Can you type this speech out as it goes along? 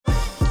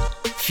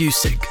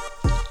Fusig.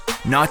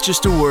 Not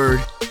just a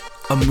word,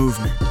 a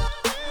movement,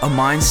 a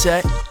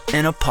mindset,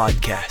 and a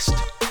podcast.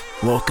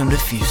 Welcome to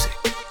Fusig.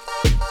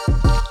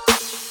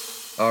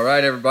 All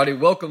right, everybody.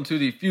 Welcome to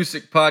the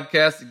Fusig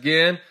podcast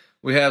again.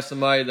 We have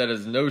somebody that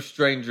is no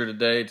stranger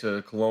today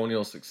to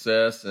Colonial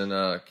success, and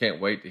can't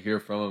wait to hear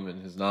from him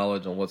and his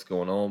knowledge on what's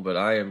going on. But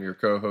I am your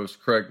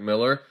co-host, Craig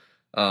Miller,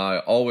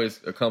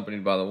 always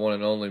accompanied by the one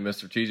and only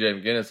Mr.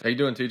 TJ McGinnis. How you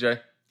doing, TJ?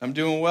 I'm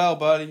doing well,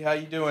 buddy. How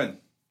you doing?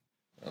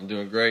 I'm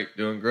doing great,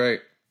 doing great.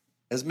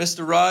 As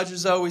Mr.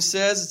 Rogers always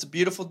says, it's a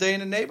beautiful day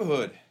in the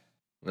neighborhood.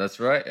 That's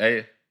right.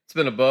 Hey, it's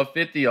been above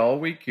 50 all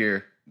week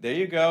here. There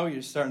you go.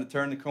 You're starting to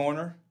turn the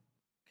corner.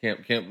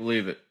 Can't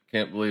believe it.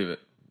 Can't believe it.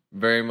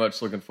 Very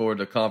much looking forward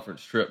to a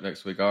conference trip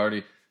next week. I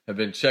already have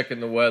been checking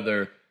the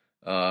weather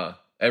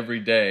every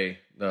day.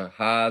 The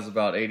high's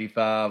about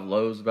 85,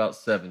 lows about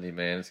 70,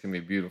 man. It's going to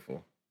be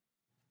beautiful.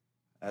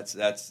 That's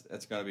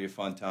going to be a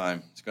fun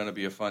time. It's going to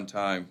be a fun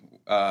time.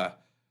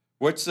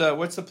 What's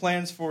the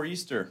plans for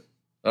Easter?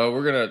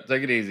 We're going to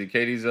take it easy.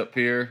 Katie's up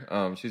here.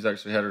 She's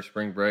actually had her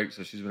spring break,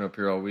 so she's been up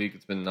here all week.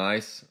 It's been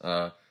nice.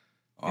 Awesome.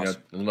 You know,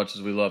 as much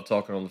as we love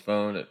talking on the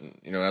phone,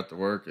 after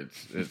work,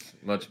 it's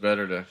much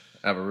better to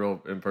have a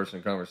real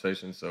in-person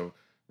conversation. So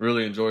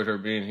really enjoyed her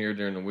being here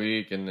during the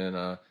week, and then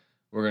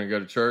we're going to go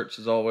to church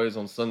as always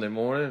on Sunday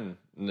morning,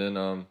 and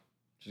then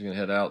she's going to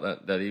head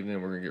out that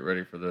evening. We're going to get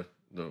ready for the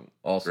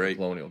awesome Great.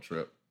 Colonial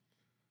trip.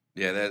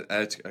 Yeah,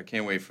 I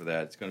can't wait for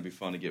that. It's going to be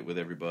fun to get with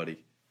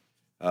everybody.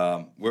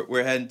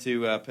 We're heading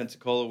to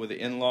Pensacola with the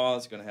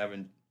in-laws. Going to have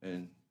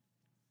a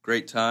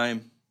great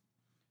time,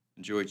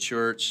 enjoy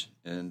church,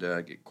 and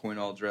get Quinn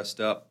all dressed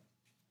up.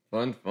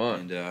 Fun.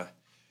 And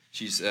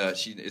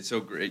it's so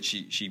great.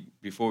 She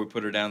before we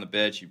put her down to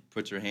bed, she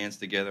puts her hands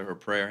together, her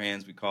prayer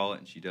hands we call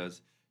it, and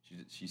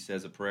she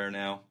says a prayer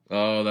now.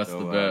 Oh, that's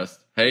the best.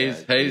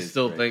 Hayes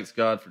still great. Thanks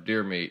God for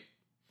deer meat.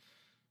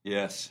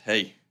 Yes.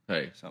 Hey.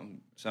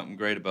 Something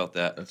great about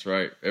that. That's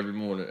right. Every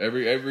morning,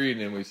 every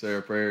evening, we say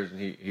our prayers, and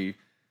he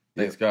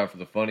thanks God for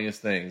the funniest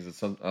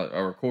things. I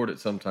record it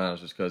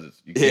sometimes just because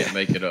you can't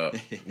make it up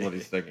what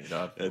he's thanking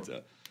God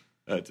for.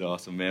 That's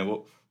awesome,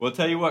 man. We'll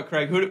tell you what,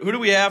 Craig. Who do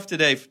we have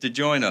today to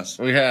join us?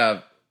 We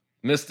have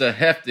Mr.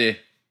 Hefty,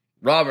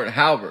 Robert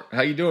Halbert.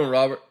 How you doing,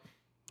 Robert?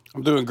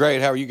 I'm doing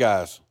great. How are you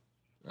guys?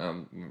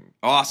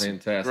 Awesome,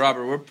 fantastic,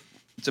 Robert.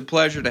 It's a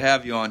pleasure to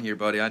have you on here,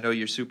 buddy. I know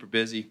you're super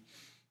busy,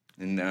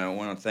 and I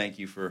want to thank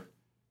you for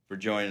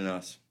joining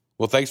us.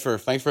 Well, thanks for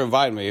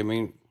inviting me. I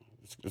mean,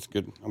 it's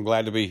good. I'm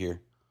glad to be here.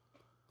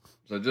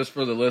 So just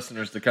for the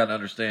listeners to kind of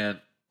understand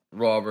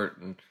Robert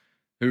and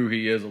who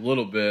he is a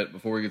little bit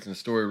before he gets in the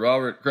story.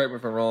 Robert, correct me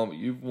if I'm wrong, but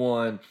you've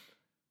won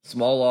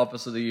Small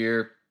Office of the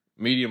Year,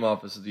 Medium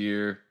Office of the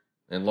Year,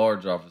 and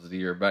Large Office of the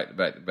Year back to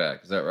back to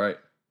back. Is that right?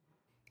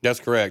 That's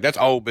correct. That's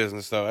old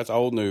business, though. That's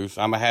old news.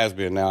 I'm a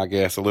has-been now, I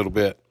guess, a little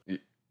bit.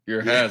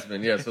 You're a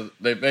has-been, yeah. So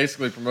they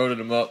basically promoted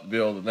him up to be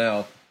able to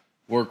now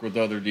work with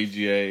other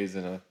DGAs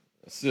in a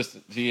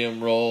assistant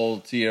TM role,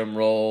 TM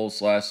role /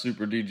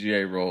 super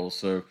DGA role.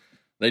 So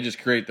they just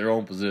create their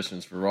own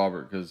positions for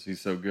Robert because he's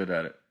so good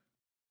at it.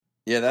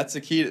 Yeah, that's the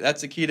key.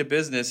 That's the key to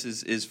business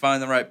is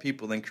find the right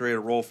people, then create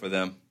a role for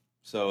them.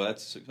 So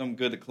that's something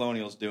good that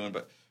Colonial's doing.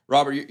 But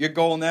Robert, your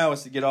goal now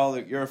is to get all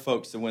your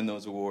folks to win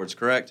those awards,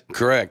 correct?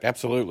 Correct,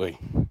 absolutely.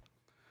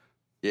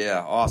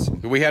 Yeah,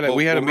 awesome. We had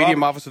a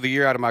Medium Office of the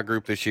Year out of my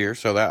group this year,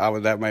 so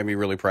that made me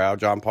really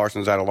proud. John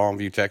Parsons out of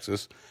Longview,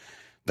 Texas.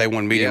 They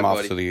won Medium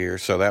Office of the Year,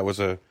 so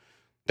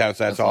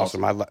that's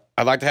awesome.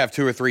 I'd like to have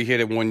 2 or 3 hit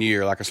in 1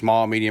 year, like a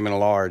small, medium, and a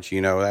large.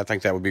 I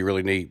think that would be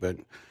really neat. But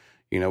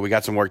we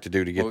got some work to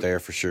do to get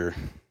there for sure.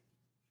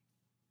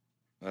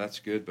 That's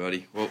good,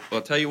 buddy. Well,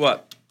 I'll tell you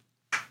what.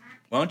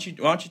 Why don't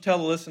you tell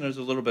the listeners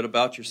a little bit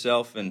about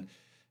yourself and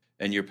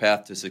your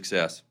path to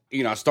success?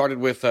 I started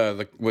with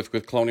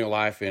Colonial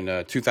Life in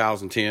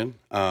 2010.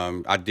 I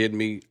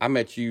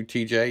met you,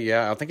 TJ.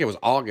 Yeah, I think it was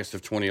August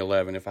of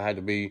 2011. If I had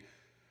to be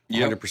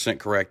 100%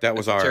 correct, that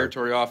was our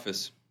territory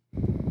office.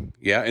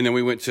 Yeah, and then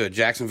we went to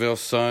Jacksonville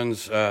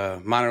Suns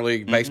minor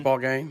league baseball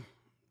game.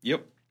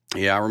 Yep.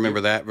 Yeah, I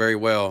remember that very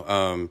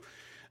well.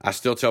 I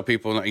still tell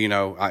people,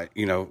 I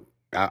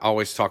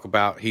always talk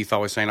about Heath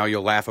always saying, "Oh,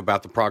 you'll laugh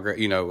about the progress,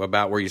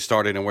 about where you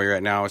started and where you're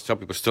at now." I always tell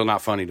people, still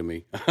not funny to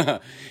me.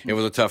 It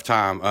was a tough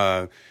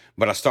time.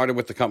 But I started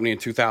with the company in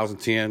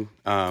 2010.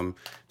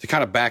 To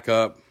kind of back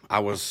up, I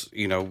was,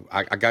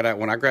 I got out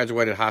when I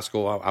graduated high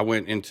school. I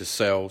went into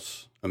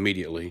sales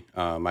immediately.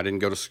 I didn't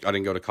go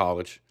to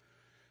college.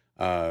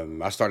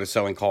 I started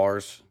selling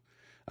cars.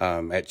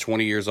 At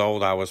 20 years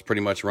old, I was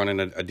pretty much running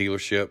a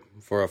dealership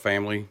for a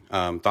family.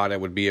 Thought it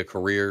would be a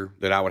career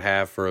that I would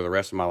have for the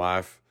rest of my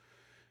life.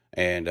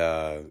 And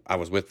I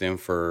was with them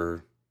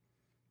for,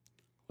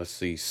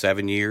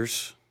 7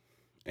 years.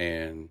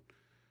 And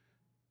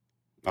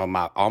on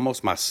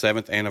almost my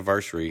 7th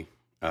anniversary,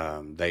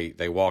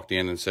 they walked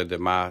in and said that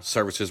my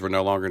services were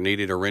no longer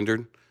needed or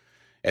rendered.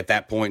 At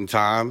that point in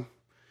time,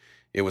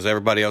 it was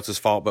everybody else's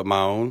fault but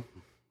my own.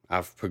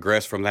 I've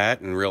progressed from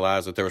that and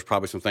realized that there was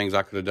probably some things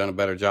I could have done a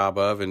better job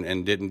of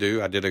and didn't do.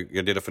 I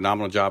did a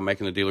phenomenal job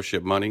making the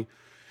dealership money.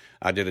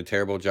 I did a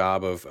terrible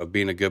job of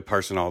being a good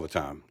person all the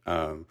time.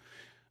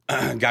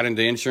 Got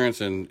into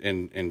insurance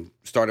and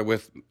started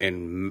with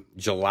in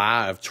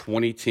July of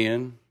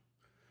 2010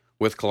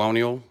 with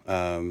Colonial.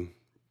 I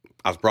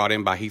was brought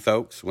in by Heath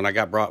Oaks. When I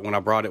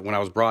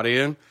was brought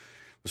in, it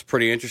was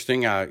pretty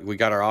interesting. We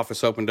got our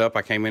office opened up.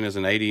 I came in as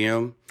an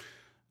ADM.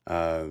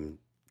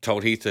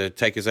 Told Heath to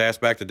take his ass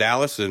back to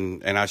Dallas,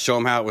 and I show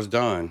him how it was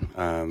done.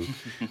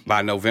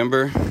 By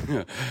November,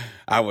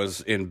 I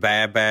was in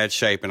bad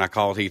shape, and I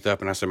called Heath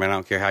up and I said, "Man, I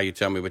don't care how you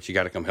tell me, but you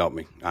got to come help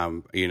me."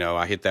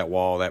 I hit that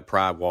wall, that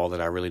pride wall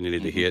that I really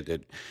needed to hit.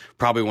 That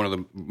probably one of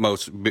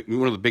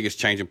the biggest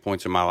changing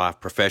points in my life,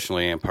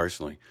 professionally and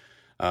personally.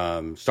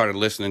 Started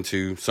listening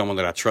to someone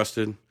that I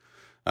trusted.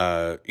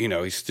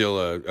 He's still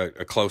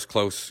a close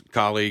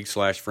colleague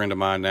 / friend of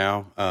mine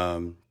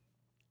now.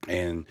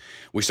 And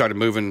we started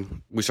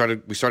moving. We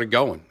started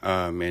going.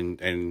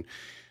 And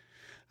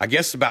I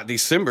guess about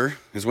December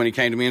is when he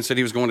came to me and said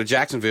he was going to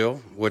Jacksonville,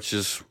 which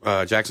is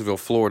Jacksonville,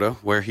 Florida,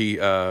 where he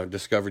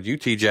discovered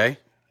UTJ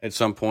at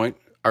some point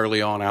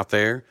early on out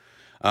there.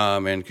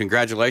 And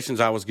congratulations,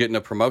 I was getting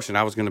a promotion.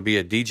 I was going to be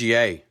a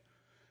DGA.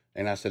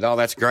 And I said, "Oh,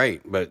 that's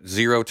great, but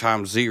 0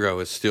 times 0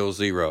 is still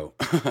 0."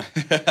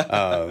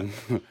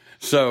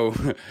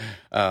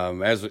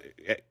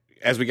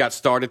 As we got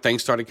started,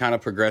 things started kind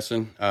of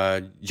progressing.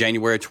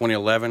 January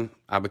 2011,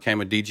 I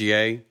became a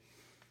DGA.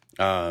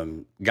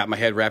 Got my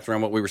head wrapped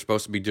around what we were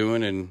supposed to be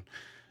doing, and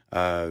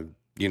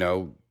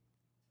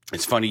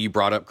it's funny you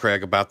brought up,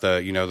 Craig, about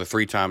the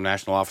 3-time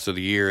National Officer of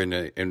the Year,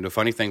 and the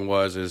funny thing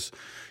was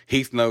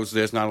Heath knows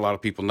this. Not a lot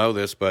of people know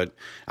this, but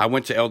I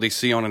went to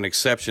LDC on an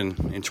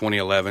exception in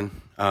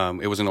 2011.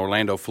 It was in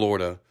Orlando,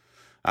 Florida.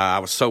 I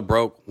was so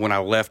broke when I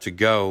left to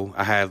go.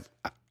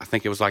 I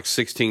think it was like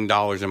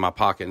 $16 in my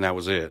pocket, and that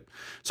was it.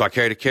 So I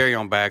carried a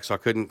carry-on bag, because I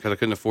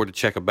couldn't afford to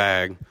check a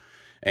bag.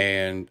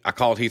 And I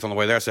called Heath on the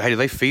way there. I said, "Hey, do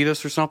they feed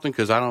us or something?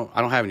 Because I don't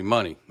have any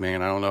money,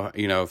 man. I don't know.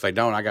 If they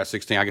don't, I got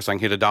 16. I guess I can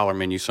hit a dollar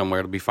menu somewhere.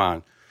 It'll be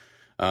fine."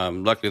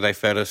 Luckily, they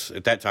fed us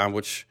at that time,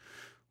 which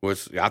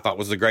I thought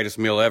was the greatest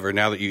meal ever.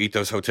 Now that you eat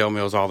those hotel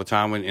meals all the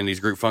time in these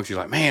group functions, you're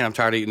like, "Man, I'm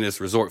tired of eating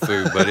this resort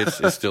food," but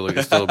it's still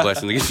a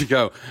blessing to get you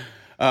go.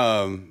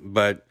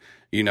 But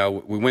we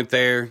went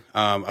there.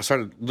 I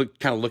started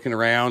looking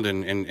around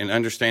and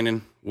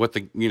understanding what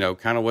the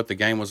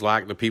game was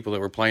like, the people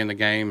that were playing the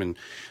game, and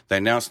they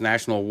announced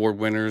national award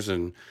winners.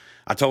 And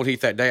I told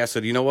Heath that day, I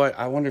said, "You know what?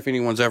 I wonder if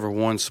anyone's ever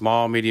won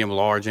small, medium,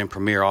 large, and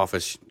premier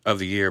office of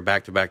the year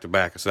back to back to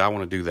back." I said, "I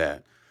want to do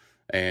that."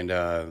 And,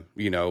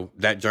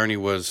 that journey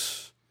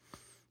was,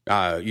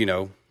 I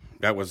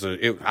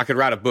could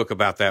write a book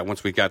about that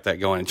once we got that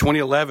going. In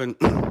 2011,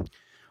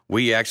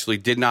 we actually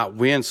did not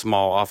win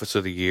small office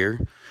of the year.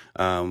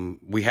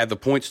 We had the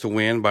points to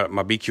win, but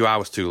my BQI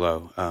was too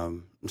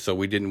low. So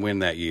we didn't win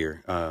that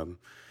year.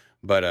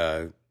 But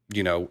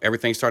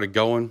everything started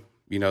going.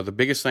 The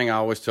biggest thing I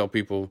always tell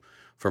people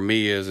for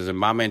me is in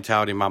my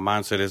mentality, my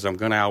mindset is I'm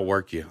going to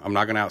outwork you. I'm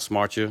not going to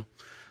outsmart you.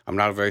 I'm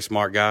not a very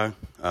smart guy.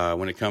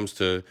 When it comes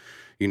to,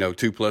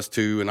 2 plus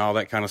 2 and all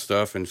that kind of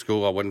stuff in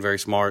school, I wasn't very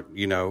smart, but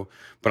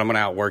I'm going to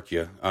outwork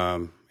you.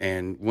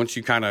 And once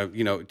you kind of,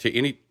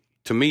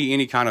 to me,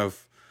 any kind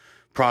of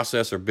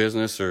process or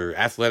business or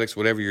athletics,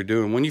 whatever you're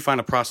doing, when you find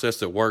a process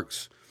that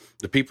works,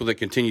 the people that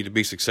continue to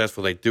be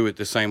successful, they do it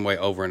the same way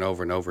over and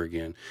over and over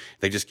again.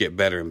 They just get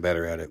better and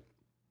better at it.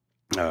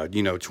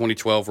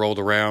 2012 rolled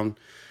around.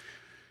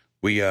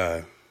 We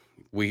had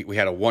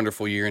a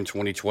wonderful year in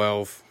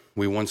 2012.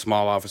 We won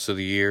Small Office of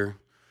the Year.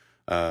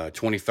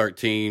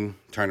 2013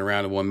 turned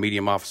around and won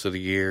Medium Office of the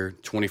Year.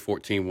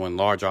 2014 won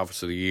Large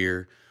Office of the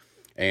Year.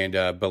 And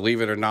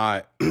believe it or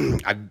not,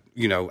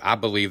 I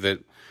believe that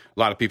a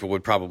lot of people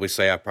would probably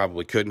say I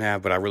probably couldn't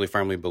have, but I really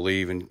firmly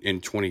believe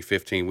in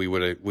 2015 we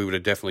would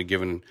have definitely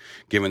given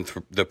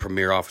the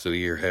Premier Office of the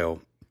Year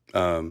hell.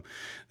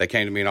 They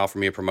came to me and offered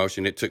me a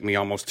promotion. It took me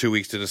almost 2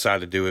 weeks to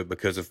decide to do it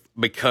because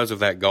of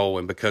that goal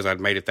and because I'd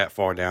made it that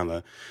far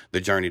down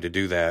the journey to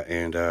do that.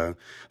 And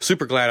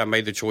super glad I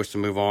made the choice to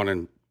move on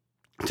and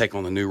take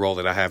on the new role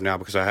that I have now,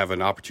 because I have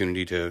an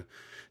opportunity to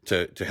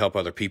help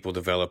other people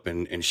develop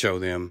and show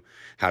them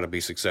how to be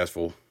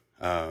successful.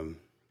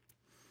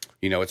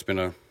 It's been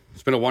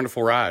a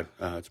wonderful ride.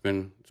 It's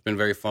been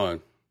very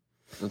fun.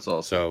 That's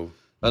awesome. So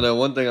I know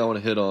one thing I want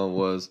to hit on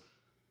was,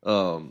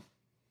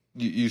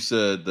 you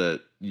said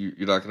that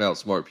you're not going to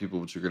outsmart people,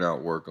 but you're going to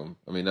outwork them.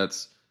 I mean,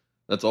 that's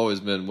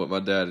always been what my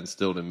dad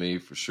instilled in me,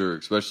 for sure.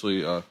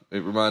 Especially, it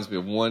reminds me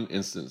of one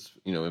instance,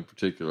 in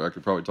particular. I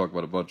could probably talk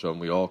about a bunch of them.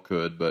 We all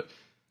could, but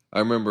I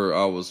remember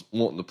I was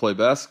wanting to play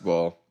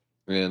basketball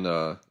and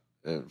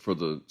for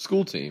the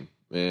school team,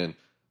 and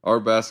our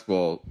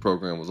basketball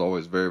program was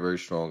always very, very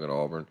strong at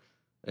Auburn.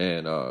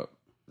 And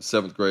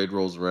 7th grade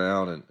rolls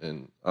around,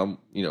 and I'm,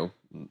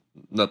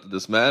 not that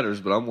this matters,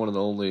 but I'm one of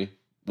the only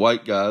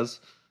white guys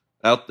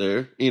out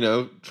there,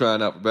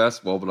 trying out for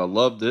basketball, but I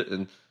loved it.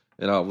 And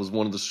and I was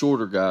one of the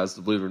shorter guys.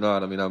 Believe it or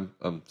not, I mean I'm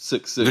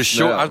 6'6". The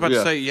short. Now. I was about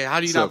to say, how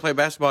do you not play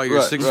basketball?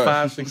 You're 6'5",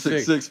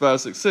 6'6". 6'5",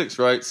 6'6",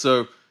 right?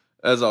 So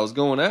as I was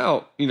going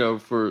out,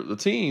 for the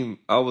team,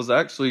 I was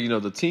actually,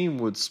 the team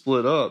would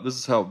split up. This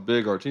is how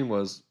big our team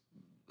was.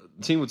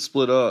 The team would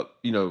split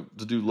up, to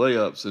do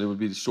layups, and it would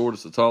be the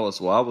shortest, the tallest.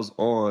 Well, I was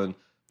on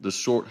the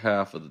short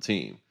half of the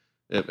team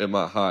at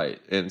my height.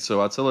 And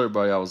so I tell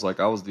everybody, I was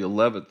the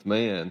 11th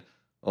man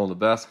on the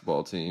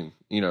basketball team.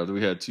 That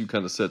we had two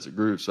kind of sets of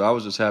groups. So I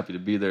was just happy to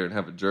be there and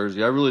have a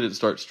jersey. I really didn't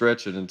start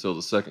stretching until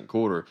the second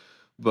quarter.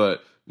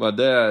 But my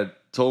dad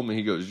told me,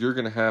 he goes, you're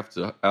going to have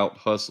to out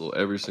hustle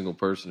every single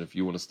person if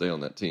you want to stay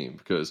on that team,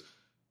 because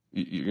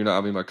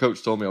my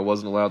coach told me I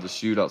wasn't allowed to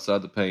shoot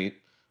outside the paint,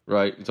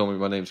 right? He told me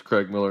my name's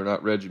Craig Miller,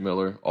 not Reggie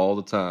Miller, all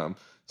the time.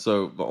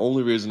 So the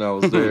only reason I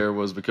was there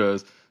was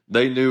because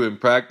they knew in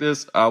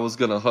practice I was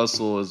going to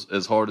hustle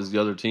as hard as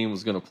the other team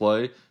was going to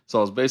play. So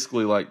I was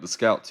basically like the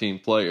scout team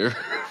player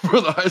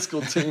for the high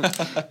school team.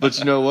 But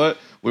you know what?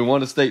 We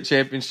won a state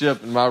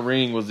championship, and my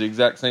ring was the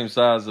exact same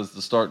size as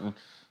the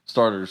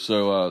starters.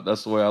 So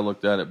that's the way I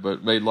looked at it.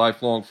 But made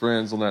lifelong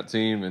friends on that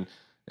team,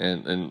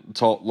 and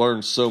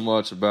learned so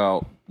much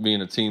about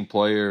being a team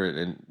player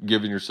and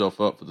giving yourself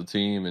up for the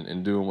team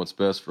and doing what's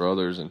best for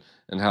others,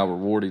 and how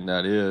rewarding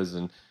that is.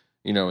 And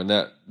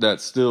and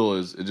that still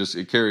is,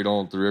 it carried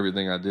on through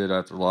everything I did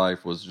after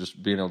life, was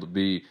just being able to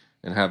be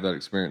and have that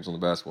experience on the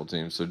basketball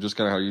team. So just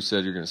kind of how you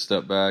said, you're going to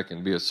step back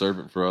and be a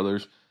servant for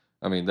others.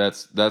 I mean,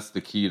 that's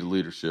the key to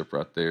leadership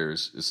right there,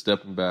 is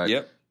stepping back,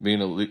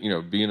 being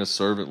a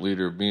servant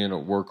leader, being a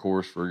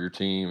workhorse for your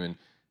team,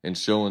 and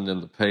showing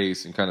them the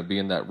pace, and kind of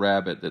being that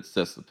rabbit that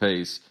sets the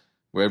pace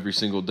every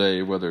single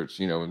day, whether it's,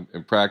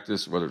 in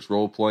practice, whether it's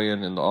role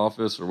playing in the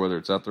office, or whether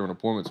it's out there in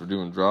appointments or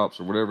doing drops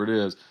or whatever it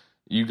is.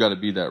 You got to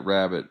be that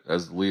rabbit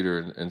as the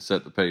leader and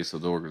set the pace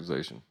of the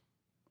organization.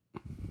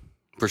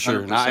 For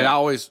sure. And I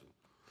always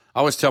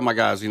tell my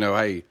guys,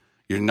 hey,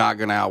 you're not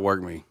going to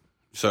outwork me.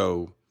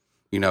 So,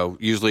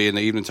 usually in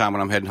the evening time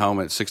when I'm heading home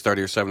at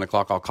 6:30 or 7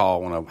 o'clock, I'll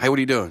call hey, what are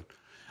you doing?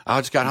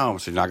 I just got home.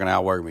 So you're not going to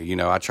outwork me.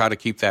 I try to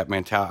keep that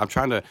mentality. I'm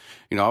trying to,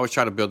 I always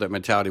try to build that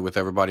mentality with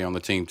everybody on the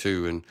team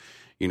too. And,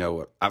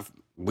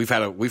 we've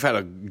had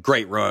a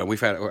great run.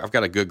 I've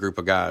got a good group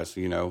of guys,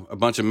 a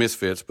bunch of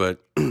misfits, but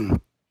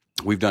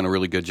we've done a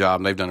really good job,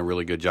 and they've done a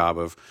really good job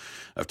of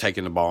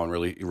taking the ball and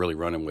really, really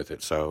running with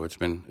it. So it's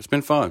been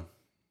fun.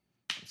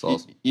 It's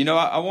awesome.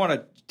 I want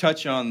to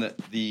touch on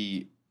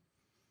the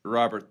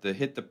Robert, the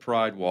hit the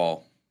pride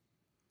wall.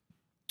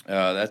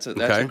 That's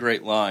a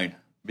great line,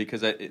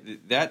 because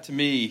that to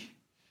me,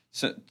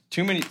 so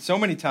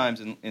many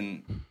times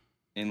in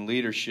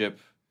leadership,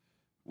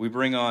 we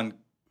bring on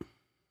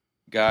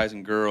guys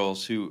and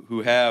girls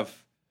who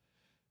have,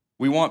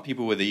 we want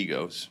people with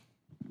egos.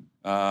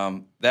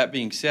 That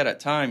being said, at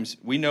times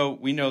we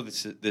know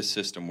this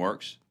system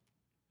works,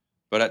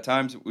 but at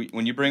times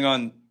when you bring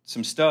on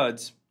some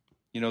studs,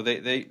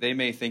 they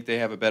may think they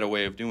have a better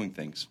way of doing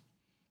things.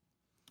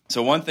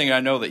 So one thing I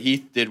know that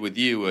Heath did with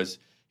you was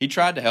he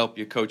tried to help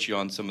you, coach you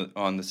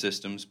on the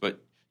systems,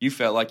 but you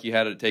felt like you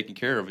had it taken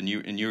care of, and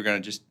you were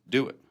going to just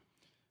do it.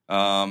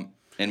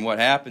 And what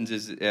happens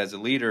is, as a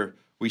leader,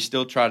 we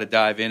still try to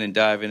dive in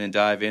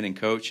and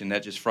coach, and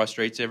that just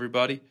frustrates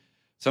everybody.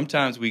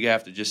 Sometimes we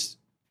have to just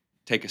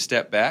take a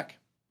step back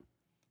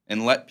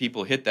and let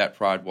people hit that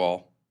pride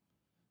wall,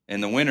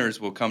 and the winners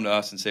will come to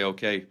us and say,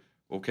 okay,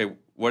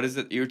 what is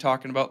it you're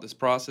talking about, this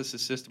process,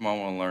 this system? I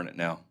want to learn it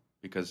now,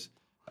 because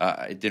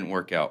it didn't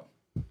work out.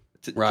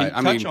 Right.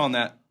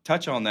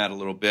 Touch on that a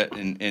little bit,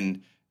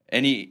 and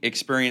any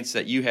experience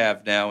that you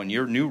have now in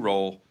your new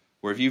role,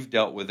 where if you've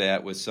dealt with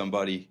that with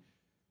somebody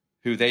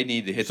who they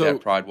need to hit that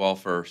pride wall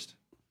first.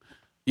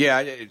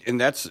 Yeah,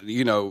 and that's,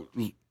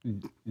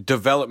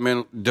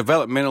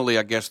 developmentally,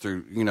 I guess,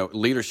 through,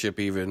 leadership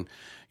even,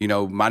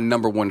 my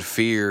number one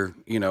fear,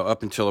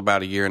 up until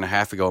about a year and a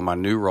half ago in my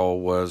new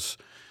role, was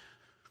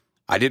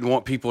I didn't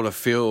want people to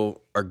feel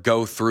or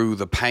go through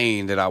the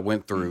pain that I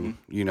went through,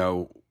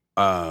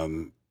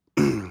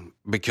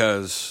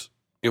 because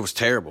it was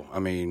terrible. I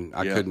mean,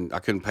 I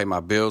couldn't pay my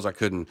bills. I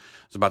was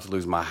about to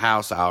lose my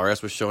house. The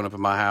IRS was showing up at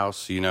my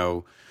house.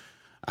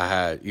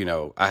 I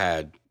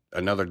had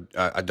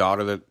a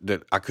daughter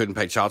that I couldn't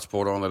pay child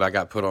support on, that I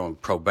got put on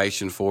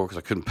probation for because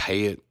I couldn't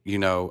pay it.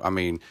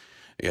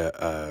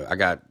 I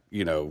got,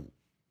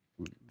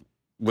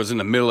 was in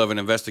the middle of an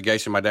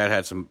investigation. My dad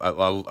had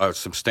a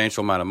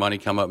substantial amount of money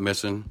come up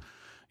missing,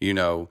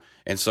 and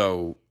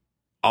so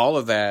all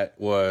of that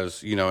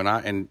was,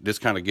 and this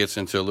kind of gets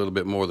into a little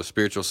bit more of the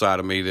spiritual side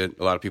of me that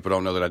a lot of people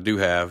don't know that I do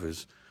have,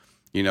 is,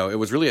 it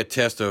was really a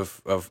test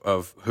of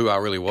who I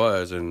really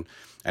was.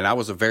 And I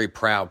was a very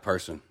proud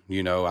person.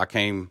 I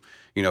came,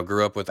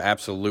 grew up with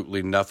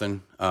absolutely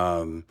nothing.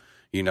 And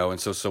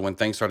so when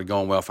things started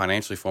going well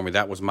financially for me,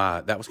 that was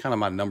kind of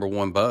my number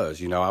one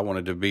buzz. I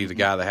wanted to be the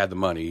guy that had the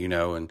money,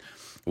 and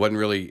wasn't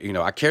really,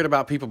 I cared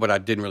about people, but I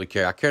didn't really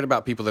care. I cared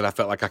about people that I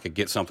felt like I could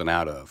get something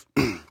out of.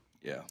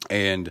 Yeah.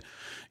 And,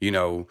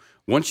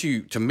 once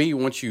you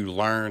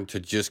learn to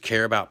just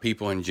care about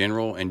people in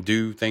general and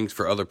do things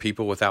for other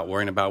people without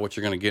worrying about what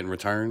you're going to get in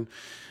return,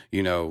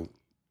 you know,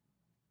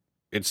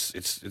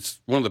 it's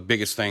one of the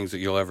biggest things that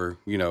you'll ever,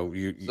 you know,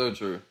 So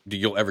true.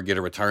 you'll ever get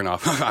a return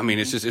off. I mean,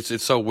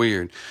 it's so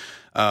weird.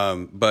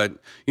 But,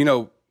 you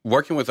know,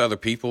 working with other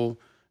people,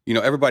 you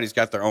know, everybody's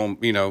got their own,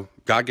 you know,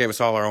 God gave us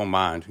all our own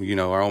mind, you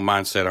know, our own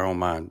mindset, our own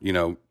mind, you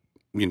know,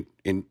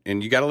 and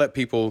you got to let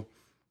people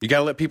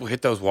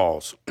hit those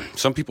walls.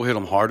 Some people hit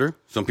them harder.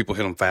 Some people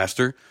hit them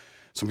faster.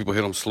 Some people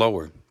hit them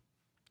slower,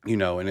 you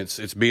know, and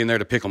it's being there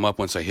to pick them up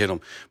once they hit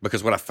them.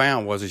 Because what I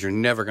found is you're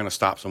never going to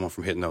stop someone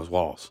from hitting those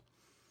walls.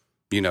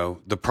 You know,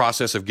 the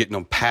process of getting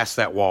them past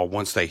that wall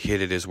once they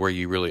hit it is where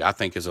you really, I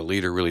think as a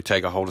leader, really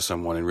take a hold of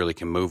someone and really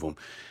can move them.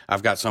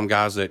 I've got some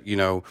guys that, you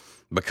know,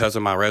 because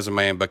of my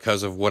resume and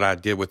because of what I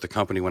did with the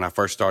company when I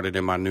first started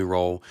in my new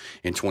role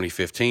in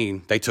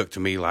 2015, they took to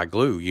me like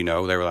glue, you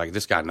know. They were like,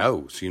 this guy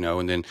knows, you know.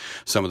 And then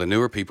some of the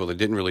newer people that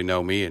didn't really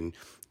know me, and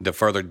the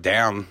further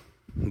down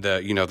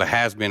the, you know, the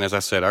has been, as I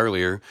said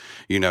earlier,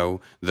 you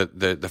know,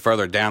 the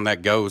further down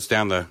that goes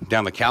down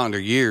the calendar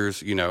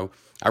years, you know,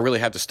 I really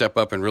have to step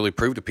up and really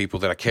prove to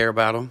people that I care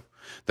about them,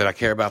 that I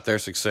care about their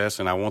success,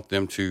 and I want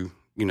them to,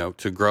 you know,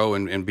 to grow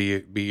and be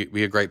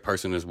a great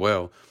person as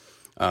well.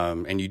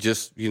 And you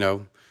just, you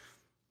know,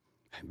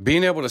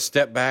 being able to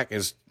step back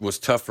was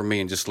tough for me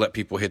and just let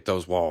people hit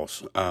those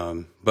walls.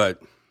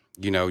 But,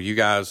 you know, you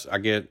guys,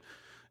 I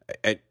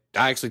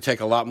actually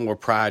take a lot more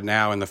pride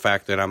now in the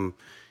fact that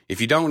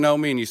if you don't know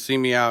me and you see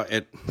me out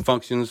at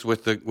functions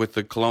with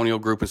the Colonial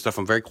Group and stuff,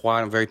 I'm very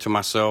quiet. I'm very to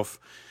myself.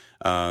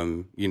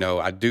 You know,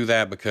 I do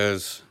that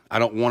because I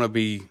don't want to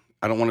be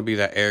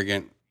that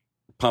arrogant,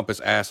 pompous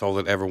asshole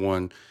that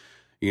everyone,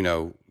 you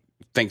know,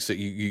 thinks that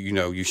you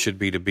know you should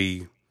be to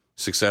be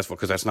successful,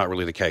 because that's not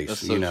really the case.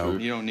 That's so you know, true.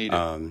 You don't need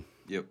it.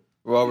 Yep.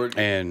 Robert,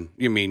 and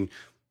you mean,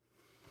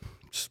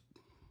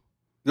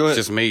 go ahead.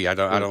 it's just me.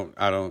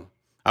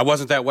 I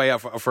wasn't that way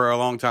for a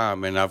long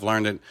time, and I've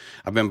learned that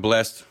I've been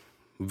blessed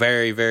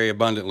very, very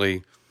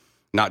abundantly,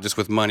 not just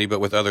with money, but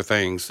with other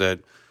things, that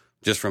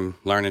just from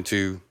learning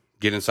to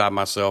get inside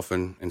myself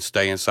and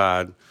stay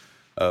inside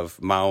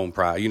of my own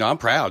pride. You know, I'm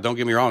proud, don't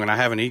get me wrong, and I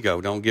have an ego,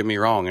 don't get me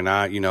wrong, and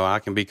I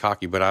can be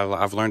cocky, but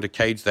I've learned to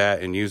cage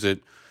that and use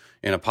it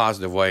in a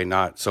positive way,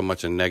 not so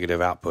much a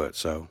negative output.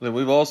 So then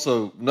we've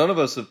also, none of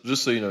us have,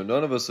 just so you know,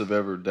 none of us have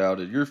ever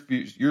doubted your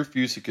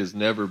Fusic has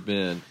never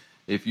been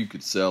if you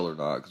could sell or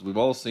not, because we've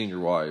all seen your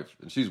wife,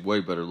 and she's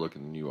way better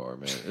looking than you are,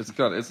 man.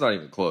 It's not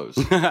even close.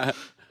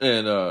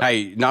 And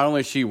hey, not only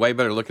is she way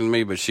better looking than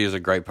me, but she is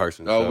a great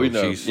person. Oh, so we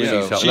know. She's We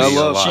know. helped And me I a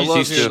love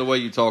lot. hearing the way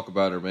you talk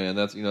about her, man.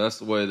 That's that's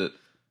the way that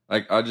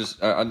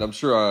I'm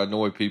sure I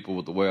annoy people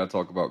with the way I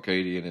talk about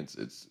Katie, and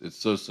it's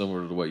so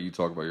similar to the way you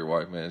talk about your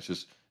wife, man. It's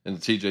just, and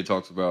TJ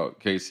talks about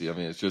Casey. I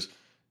mean,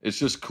 it's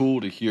just cool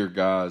to hear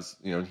guys,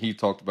 you know, and he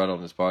talked about it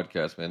on his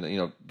podcast, man. You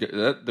know,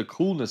 the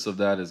coolness of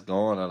that is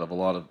gone out of a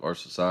lot of our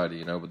society,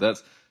 you know,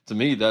 but to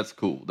me, that's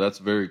cool. That's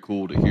very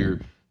cool to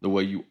hear the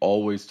way you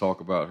always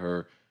talk about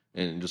her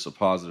in just a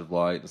positive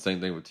light. The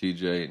same thing with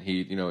TJ and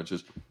Heath, you know,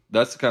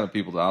 that's the kind of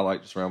people that I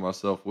like to surround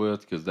myself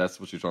with, because that's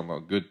what you're talking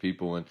about, good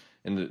people. And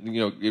you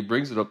know, it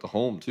brings it up to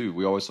home too.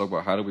 We always talk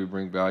about how do we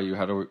bring value,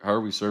 how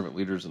are we servant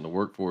leaders in the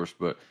workforce,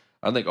 but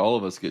I think all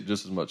of us get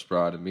just as much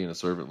pride in being a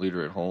servant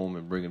leader at home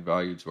and bringing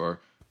value to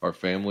our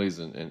families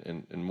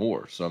and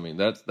more. So, I mean,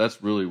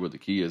 that's really what the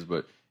key is.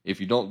 But if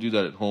you don't do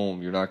that at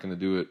home, you're not going to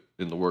do it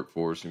in the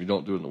workforce. If you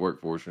don't do it in the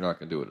workforce, you're not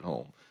going to do it at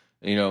home.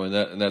 And, you know,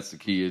 and that's the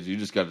key, is you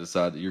just got to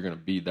decide that you're going to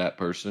be that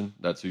person.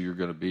 That's who you're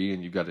going to be,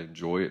 and you got to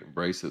enjoy it,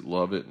 embrace it,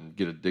 love it, and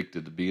get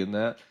addicted to being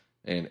that.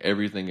 And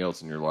everything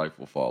else in your life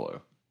will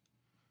follow.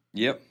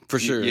 Yep, for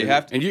sure. You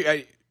have to. And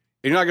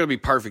you're not going to be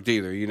perfect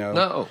either, you know.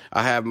 No,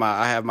 I have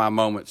my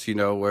moments, you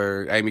know,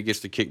 where Amy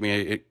gets to kick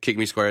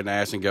me square in the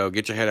ass and go,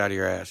 get your head out of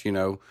your ass, you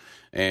know.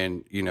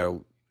 And you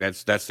know,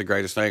 that's the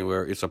greatest thing,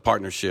 where it's a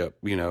partnership,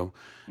 you know.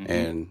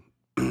 Mm-hmm.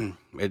 And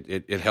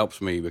it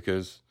helps me,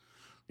 because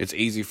it's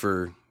easy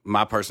for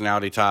my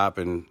personality type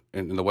and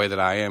the way that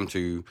I am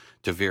to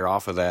veer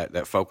off of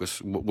that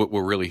focus, what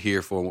we're really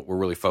here for, and what we're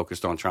really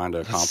focused on trying to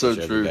accomplish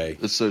every day.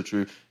 It's so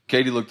true.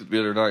 Katie looked at me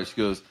the other night. She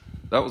goes,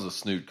 "That was a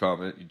snoot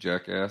comment, you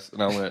jackass."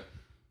 And I went,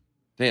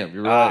 "Damn,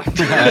 you're right."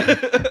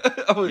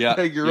 I went, Yeah,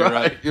 "Hey, you're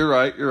right. You're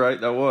right.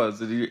 That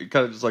was." And you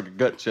kind of just like a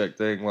gut check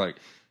thing, like,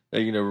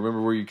 hey, you know,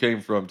 remember where you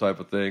came from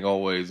type of thing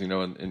always, you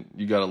know, and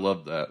you got to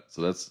love that.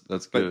 So that's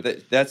good.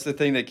 But that's the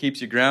thing that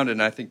keeps you grounded,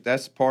 and I think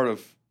that's part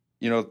of,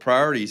 you know, the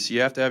priorities.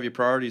 You have to have your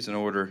priorities in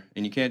order,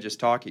 and you can't just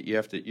talk it. You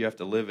have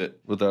to live it.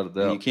 Without a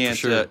doubt. And you can't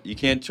sure. You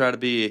can't try to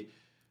be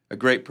a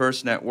great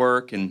person at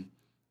work and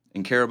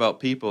care about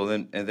people,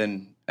 and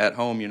then at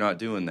home you're not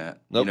doing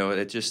that. Nope. You know,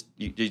 it just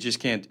you just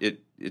can't.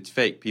 It's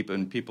fake.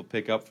 People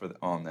pick up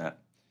on that.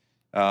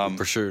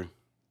 For sure.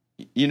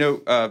 You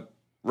know,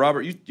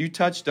 Robert, you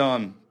touched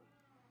on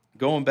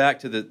going back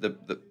to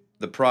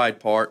the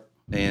pride part,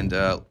 and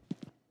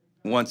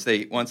once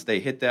they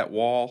hit that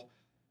wall,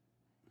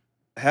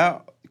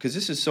 how because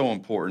this is so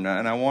important,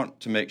 and I want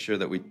to make sure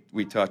that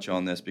we touch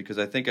on this, because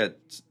I think at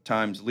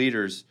times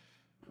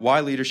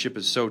why leadership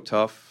is so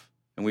tough,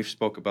 and we've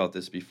spoke about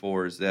this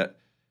before, is that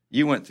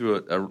you went through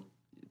a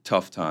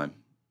tough time.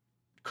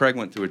 Craig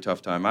went through a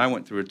tough time. I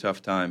went through a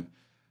tough time.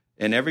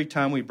 And every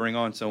time we bring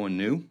on someone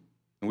new,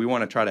 and we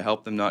want to try to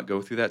help them not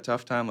go through that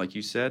tough time, like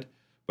you said,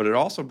 but it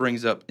also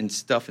brings up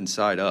stuff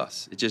inside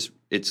us. It's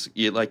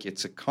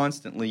a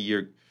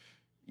constantly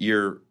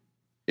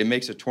it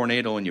makes a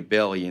tornado in your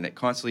belly, and it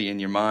constantly in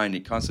your mind,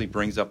 it constantly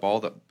brings up all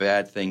the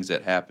bad things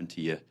that happen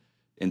to you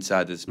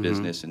inside this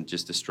business and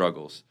just the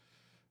struggles.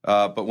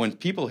 But when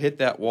people hit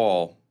that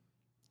wall,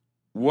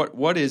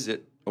 what is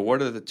it, or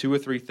what are the 2 or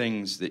 3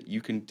 things that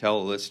you can tell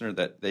a listener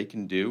that they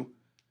can do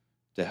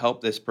to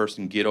help this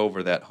person get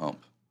over that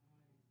hump?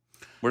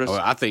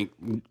 I think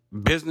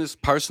business,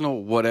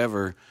 personal,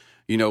 whatever,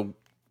 when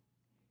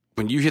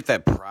you hit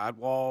that pride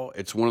wall,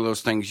 it's one of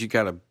those things you've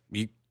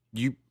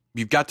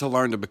got to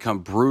learn to become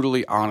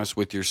brutally honest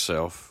with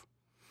yourself.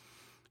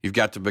 You've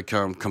got to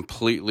become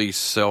completely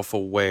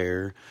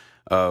self-aware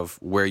of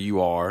where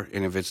you are,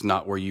 and if it's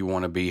not where you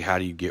want to be, how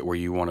do you get where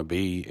you want to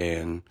be,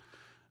 and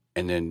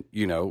then,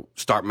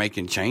 start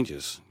making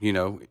changes,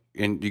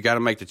 and you got to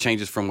make the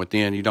changes from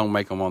within. You don't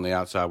make them on the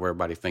outside where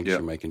everybody thinks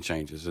you're making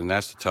changes, and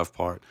that's the tough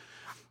part.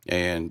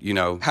 And,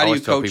 how do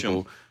you coach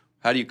them?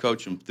 How do you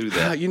coach them through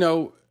that?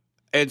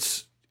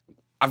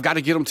 I've got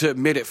to get them to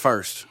admit it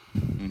first.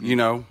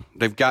 Mm-hmm.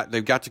 They've got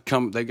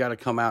to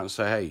come out and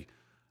say, hey,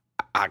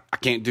 I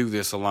can't do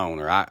this alone,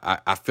 or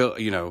I feel,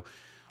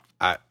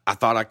 I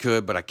thought I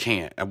could, but I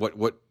can't.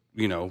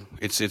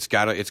 It's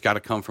got to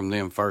come from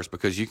them first,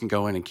 because you can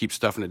go in and keep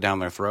stuffing it down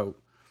their throat,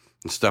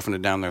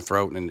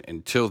 and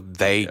until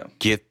they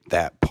get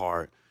that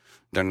part,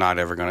 they're not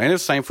ever going to. And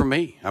it's the same for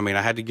me. I mean,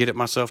 I had to get it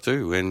myself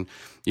too. And,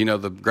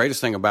 the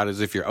greatest thing about it is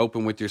if you're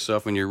open with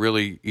yourself and you're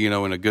really, in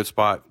a good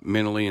spot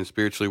mentally and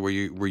spiritually where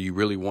you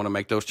really want to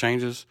make those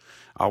changes,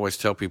 I always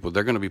tell people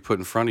they're going to be put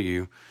in front of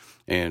you.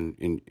 And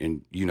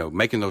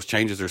making those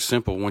changes are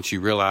simple once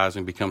you realize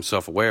and become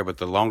self-aware. But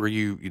the longer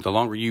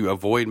you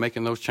avoid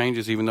making those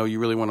changes, even though you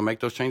really want to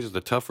make those changes,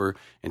 the tougher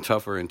and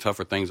tougher and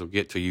tougher things will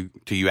get till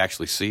you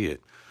actually see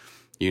it.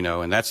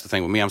 And that's the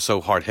thing with me. I'm so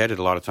hard-headed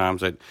a lot of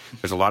times that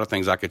there's a lot of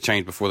things I could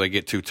change before they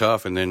get too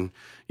tough, and then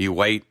you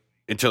wait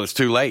until it's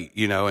too late,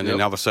 and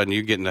then all of a sudden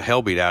you're getting the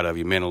hell beat out of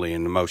you mentally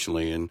and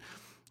emotionally. And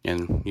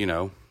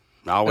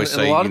I always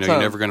say, you're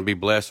never going to be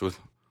blessed with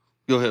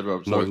Go ahead,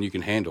 Robert. more than you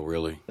can handle,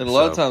 really. And a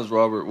lot of times,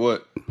 Robert,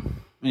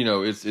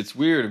 it's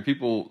weird, and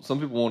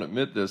some people won't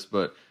admit this,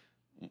 but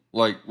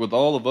like with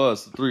all of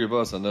us, the 3 of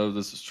us, I know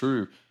this is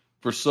true.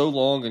 For so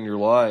long in your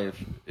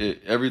life,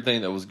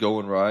 everything that was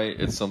going right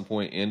at some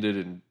point ended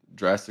and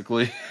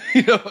drastically,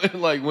 and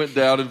like went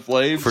down in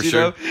flames. For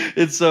sure.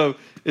 And so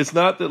it's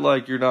not that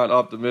like you're not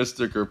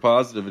optimistic or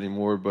positive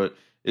anymore, but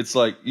it's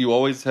like you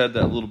always had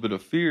that little bit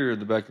of fear in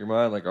the back of your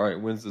mind, like, all right,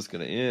 when's this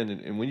going to end?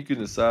 And when you can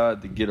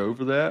decide to get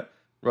over that,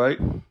 right,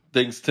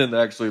 things tend to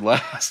actually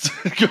last,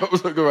 go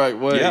the right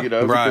way, right.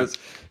 Because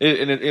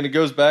it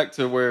goes back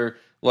to where,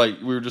 like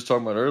we were just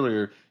talking about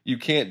earlier, you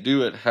can't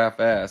do it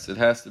half-assed. It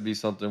has to be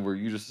something where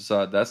you just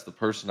decide that's the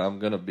person I'm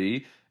going to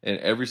be. And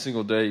every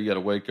single day you got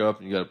to wake up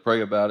and you got to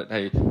pray about it.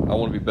 Hey, I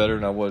want to be better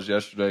than I was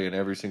yesterday in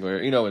every single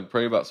area, and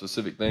pray about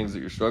specific things that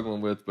you're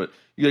struggling with. But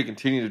you got to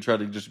continue to try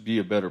to just be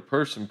a better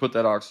person. Put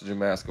that oxygen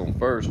mask on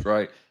first,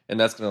 right? And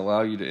that's going to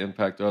allow you to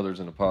impact others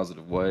in a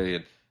positive way.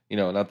 And,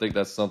 and I think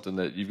that's something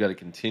that you've got to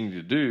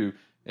continue to do.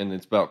 And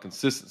it's about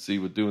consistency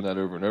with doing that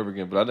over and over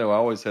again. But I know I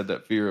always had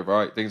that fear of, all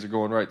right, things are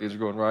going right.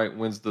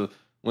 When's the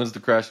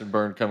crash and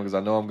burn coming? Because I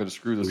know I'm going to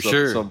screw this up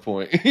at some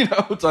point,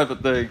 type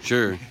of thing.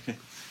 Sure.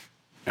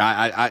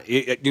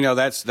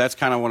 That's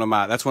kind of one of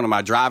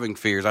my driving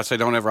fears. I say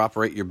don't ever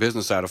operate your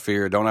business out of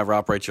fear. Don't ever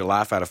operate your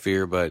life out of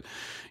fear. But,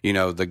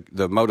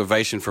 the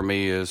motivation for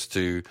me is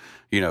to,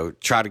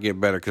 try to get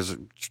better. Because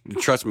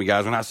trust me,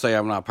 guys, when I say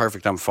I'm not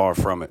perfect, I'm far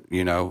from it.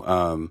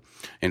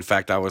 In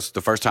fact,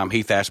 the first time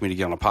Heath asked me to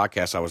get on a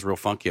podcast, I was real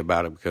funky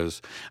about it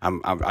because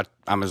I'm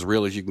as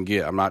real as you can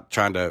get. I'm not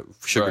trying to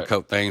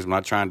sugarcoat things. I'm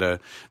not trying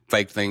to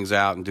fake things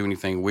out and do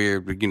anything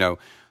weird. But,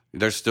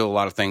 there's still a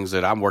lot of things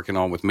that I'm working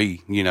on with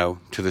me,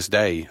 to this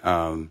day.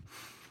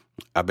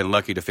 I've been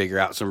lucky to figure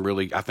out some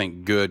really, I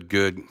think,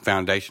 good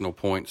foundational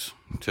points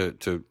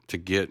to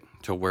get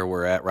to where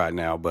we're at right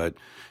now. But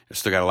I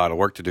still got a lot of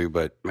work to do.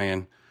 But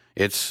man,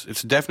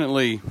 it's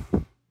definitely,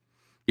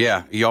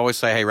 you always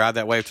say, hey, ride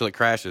that wave till it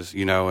crashes,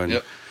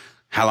 and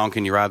how long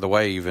can you ride the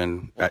wave?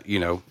 And,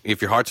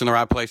 if your heart's in the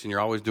right place and you're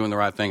always doing the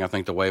right thing, I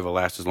think the wave will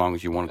last as long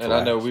as you want it to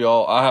last. And I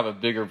know I have a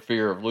bigger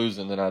fear of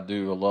losing than I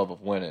do a love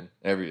of winning.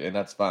 And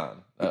that's fine.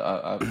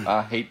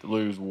 I hate to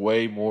lose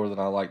way more than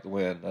I like to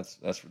win.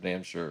 That's for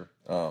damn sure.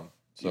 I'll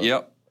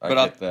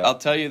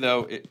tell you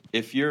though,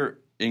 if you're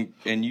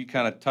and you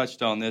kind of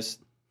touched on this,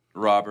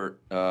 Robert,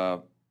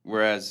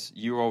 whereas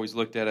you were always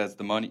looked at as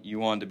the money, you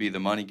wanted to be the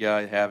money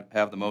guy,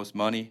 have the most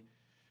money.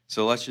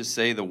 So let's just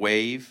say the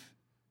wave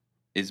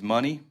is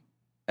money,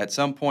 at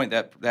some point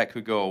that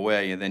could go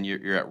away, and then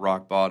you're at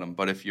rock bottom.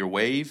 But if your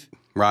wave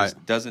Right.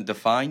 doesn't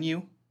define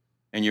you,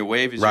 and your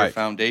wave is your Right.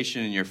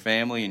 foundation and your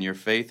family and your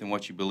faith and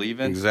what you believe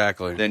in,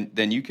 Exactly.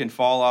 then you can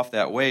fall off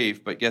that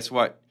wave. But guess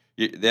what?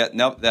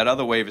 That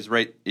other wave is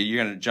right.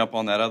 You're going to jump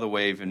on that other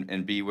wave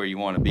and be where you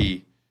want to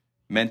be,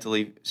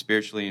 mentally,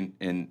 spiritually,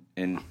 and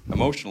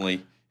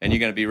emotionally, and you're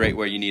going to be right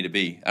where you need to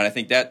be. And I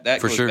think that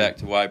For goes sure. back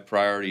to why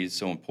priority is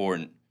so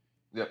important.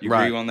 Yep. You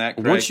Right. agree on that,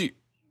 Craig? Once you,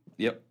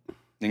 Yep.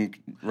 And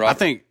Robert? I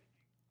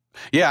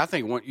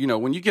think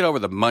when you get over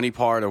the money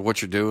part of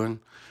what you're doing,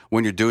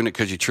 when you're doing it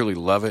because you truly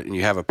love it and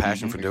you have a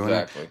passion for doing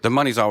Exactly. it, the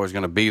money's always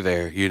going to be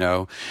there.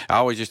 I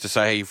always used to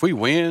say, hey, if we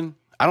win,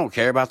 I don't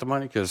care about the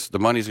money because the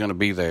money's going to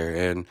be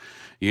there. And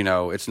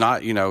it's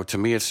not, to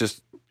me,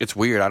 it's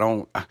weird. I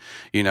don't,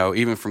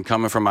 even from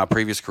coming from my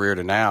previous career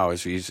to now,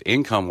 is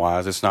income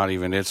wise, it's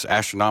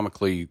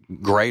astronomically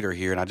greater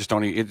here. And I just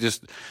don't,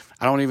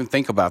 I don't even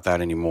think about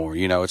that anymore.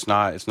 It's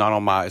not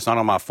on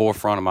my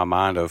forefront of my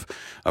mind of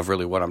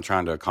really what I'm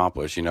trying to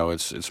accomplish.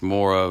 It's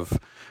more of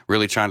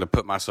really trying to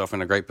put myself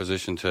in a great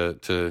position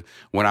to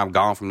when I'm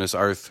gone from this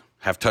earth,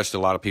 have touched a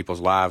lot of people's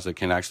lives that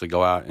can actually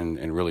go out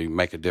and really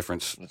make a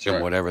difference in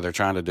right. whatever they're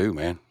trying to do,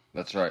 man.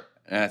 That's right.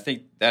 And I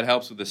think that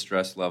helps with the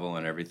stress level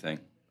and everything.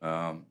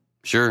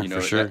 Sure, You know,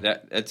 for sure.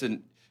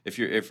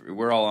 if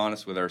we're all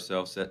honest with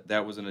ourselves,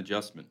 that was an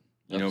adjustment.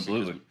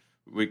 Absolutely. Because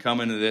we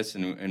come into this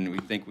and we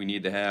think we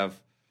need to have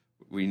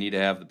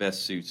the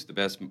best suits, the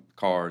best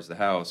cars, the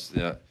house,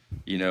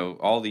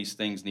 all these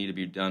things need to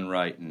be done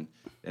right. And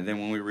then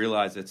when we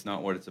realize that's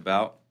not what it's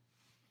about,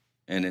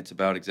 and it's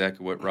about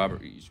exactly what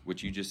Robert,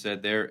 what you just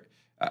said there,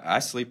 I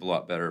sleep a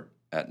lot better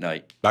at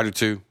night I do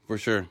too, for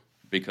sure.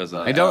 because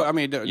of And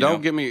that.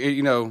 don't get me,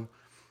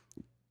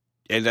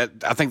 and that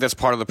I think that's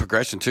part of the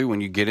progression too.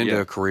 When you get into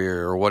Yeah. a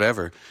career or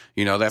whatever,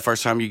 that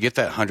first time you get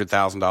that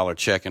 $100,000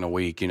 check in a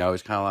week,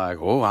 it's kind of like,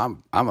 oh,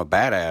 I'm a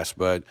badass,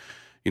 but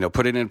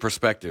put it in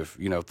perspective.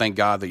 Thank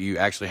God that you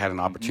actually had an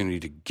opportunity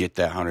to get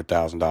that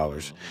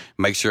 $100,000.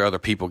 Make sure other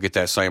people get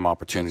that same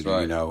opportunity.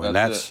 That's right. And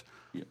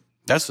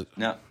that's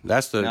Now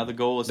the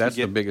goal is that's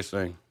to get the biggest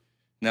thing.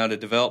 now to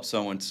develop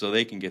someone so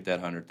they can get that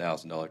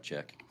 $100,000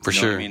 check. For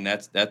You know what sure. I mean,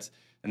 that's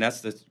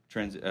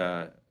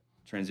the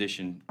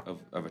transition of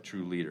a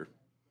true leader.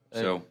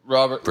 So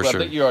Robert, For I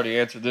sure. think you already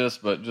answered this,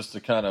 but just to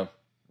kind of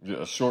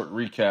a short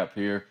recap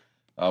here,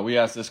 we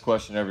ask this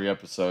question every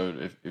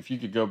episode. If you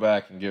could go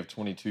back and give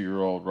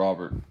 22-year-old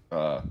Robert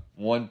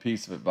one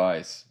piece of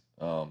advice,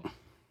 what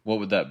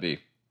would that be?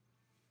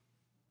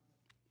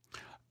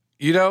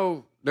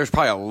 There's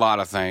probably a lot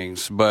of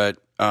things, but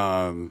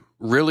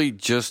really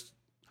just,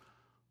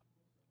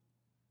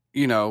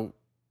 be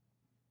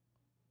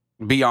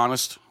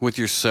honest with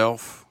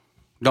yourself.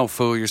 Don't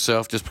fool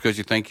yourself just because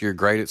you think you're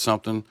great at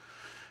something,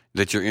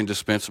 that you're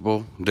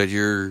indispensable, that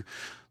you're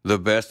the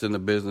best in the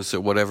business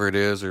at whatever it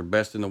is, or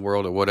best in the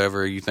world at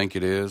whatever you think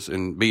it is.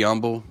 And be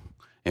humble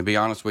and be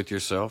honest with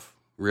yourself,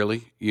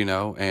 really,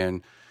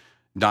 and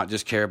not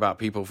just care about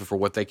people for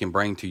what they can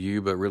bring to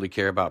you, but really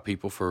care about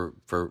people for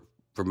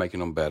making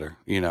them better.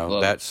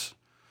 Love That's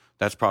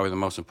probably the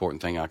most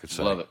important thing I could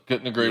say. Love it.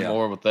 Couldn't agree Yeah.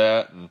 more with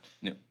that. And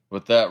Yep.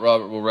 with that,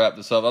 Robert, we'll wrap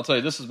this up. I'll tell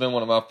you, this has been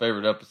one of my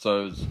favorite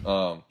episodes.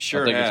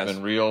 Sure I think has. it's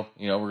been real.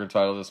 We're going to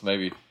title this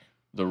maybe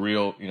the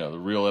real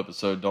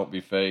episode. Don't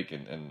be fake.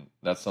 And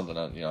that's something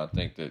I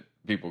think that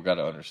people got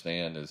to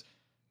understand is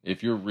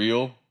if you're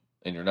real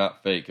and you're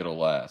not fake, it'll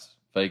last.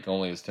 Fake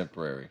only is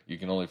temporary. You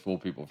can only fool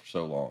people for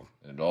so long,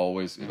 and it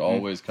always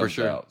comes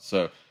sure. out.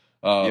 So,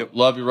 Yep.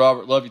 love you,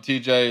 Robert. Love you,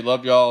 TJ.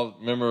 Love y'all.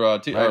 Remember, I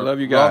love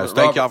you guys.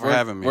 Thank y'all for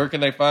having me. Where can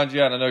they find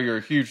you at? I know you're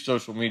a huge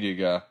social media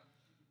guy.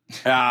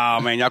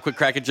 Oh man, y'all quit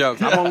cracking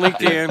jokes. I'm on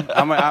LinkedIn.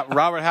 I'm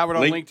Robert Howard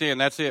on LinkedIn.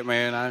 That's it,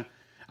 man.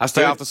 I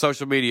stay off the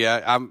social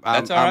media. I'm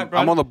That's all right,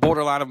 brother. I'm on the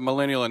borderline of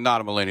millennial and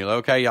not a millennial.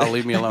 Okay, y'all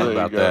leave me alone There you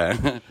about go.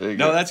 that. There you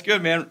No, go. that's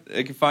good, man.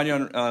 They can find you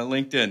on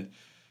LinkedIn.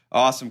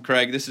 Awesome,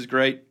 Craig. This is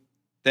great.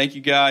 Thank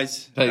you,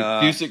 guys. Hey,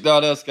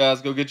 Fusic.us,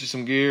 guys, go get you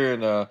some gear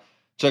and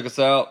check us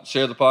out.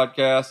 Share the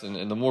podcast,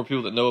 and the more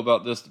people that know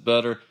about this, the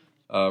better.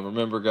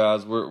 Remember,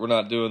 guys, we're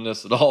not doing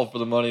this at all for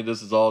the money.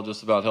 This is all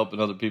just about helping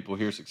other people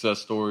hear success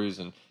stories,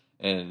 and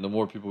the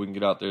more people we can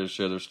get out there to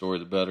share their story,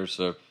 the better.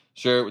 So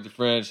share it with your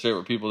friends, share it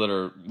with people that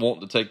are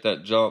wanting to take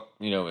that jump,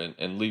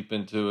 and leap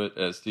into it,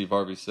 as Steve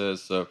Harvey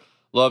says. So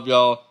love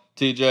y'all.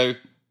 TJ,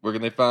 where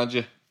can they find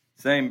you?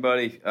 Same,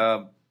 buddy.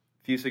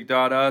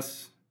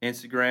 Fusic.us,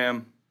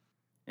 Instagram,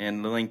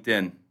 and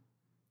LinkedIn.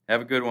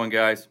 Have a good one,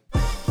 guys.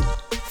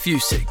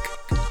 Fusic,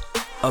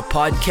 a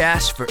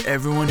podcast for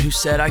everyone who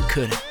said I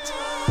couldn't.